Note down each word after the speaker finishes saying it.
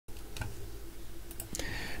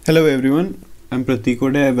Hello everyone, I'm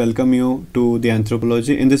Pratikode. I welcome you to the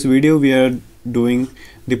Anthropology. In this video, we are doing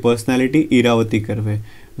the personality Iravati Karve.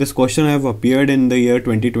 This question have appeared in the year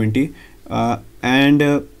 2020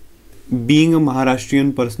 and being a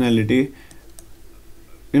Maharashtrian personality,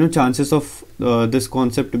 chances of this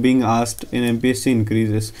concept being asked in MPSC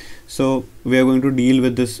increases. So we are going to deal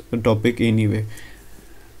with this topic anyway.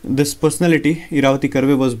 This personality, Iravati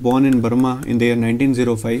Karve, was born in Burma in the year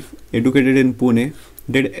 1905, educated in Pune,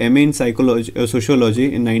 did MA in sociology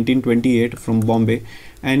in 1928 from Bombay,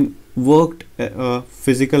 and worked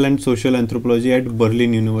physical and social anthropology at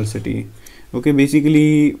Berlin University. Okay,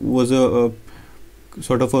 basically was a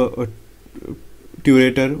sort of a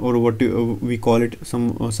curator, or what we call it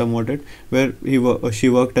somewhat, where she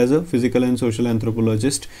worked as a physical and social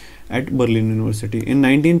anthropologist at Berlin University. In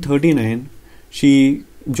 1939, she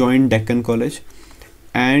joined Deccan College,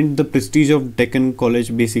 and the prestige of Deccan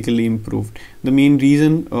College basically improved. The main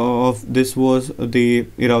reason of this was the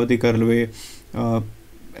Iravati Karve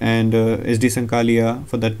and SD Sankalia,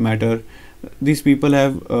 for that matter. These people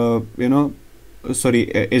have SD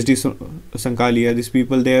Sankalia, these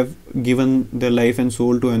people, they have given their life and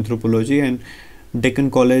soul to anthropology, and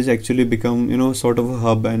Deccan College actually become sort of a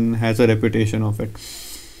hub and has a reputation of it.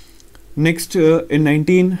 Next, in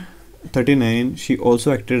 1939, she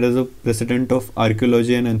also acted as a president of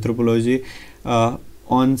archaeology and anthropology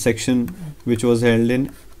on section which was held in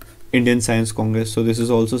Indian Science Congress. So this is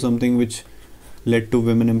also something which led to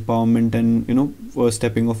women empowerment and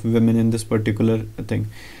stepping of women in this particular thing.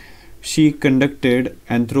 She conducted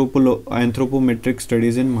anthropometric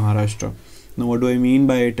studies in Maharashtra. Now what do I mean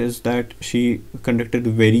by it is that she conducted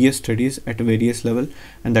various studies at various level,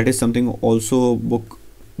 and that is something also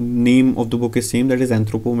name of the book is same, that is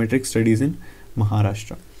Anthropometric Studies in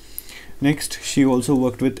Maharashtra. Next, she also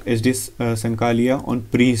worked with SD Sankalia on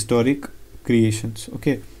prehistoric creations.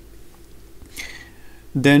 Okay.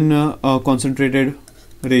 Then concentrated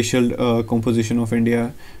racial composition of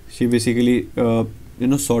India. She basically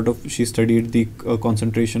she studied the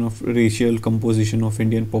concentration of racial composition of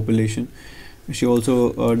Indian population. She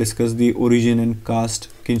also discussed the origin and caste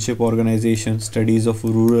kinship organization, studies of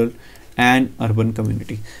rural and urban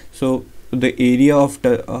community. So the area of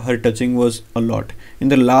her touching was a lot. In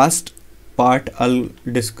the last part, I'll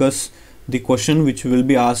discuss the question which will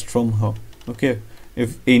be asked from her. Okay,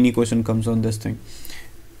 if any question comes on this thing.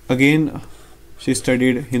 Again, she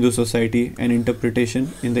studied Hindu society and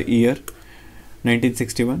interpretation in the year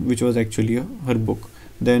 1961, which was actually her book.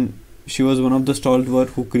 Then she was one of the stalwart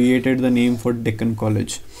who created the name for Deccan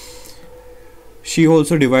College. She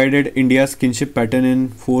also divided India's kinship pattern in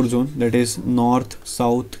 4 zones, that is North,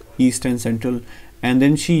 South, East and Central, and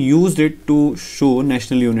then she used it to show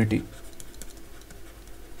national unity.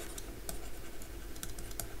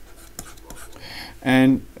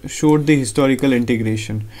 And showed the historical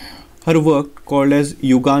integration. Her work, called as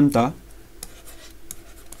Yuganta,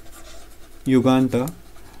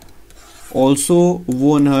 also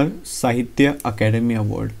won her Sahitya Academy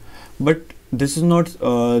Award. But this is not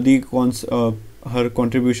her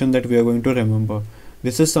contribution that we are going to remember.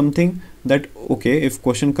 This is something that, okay, if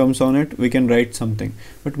question comes on it, we can write something.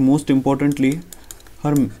 But most importantly,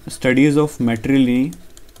 her studies of matrilineal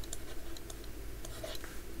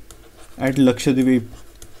at Lakshadweep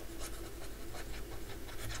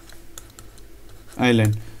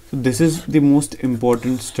Island. So this is the most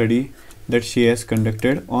important study that she has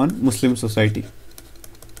conducted on Muslim society,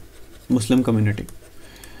 Muslim community.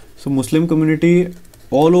 So Muslim community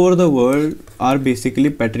all over the world are basically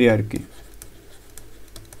patriarchy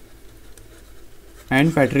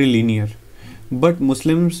and patrilinear, but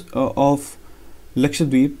Muslims of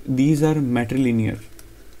Lakshadweep, these are matrilinear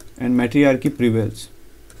and matriarchy prevails.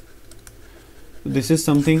 This is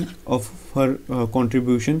something of her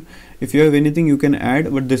contribution. If you have anything, you can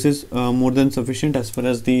add, but this is more than sufficient as far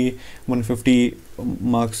as the 150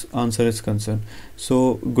 marks answer is concerned.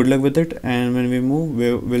 So good luck with it, and when we move,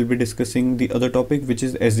 we'll be discussing the other topic, which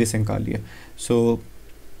is SD Sankalia. So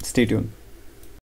stay tuned.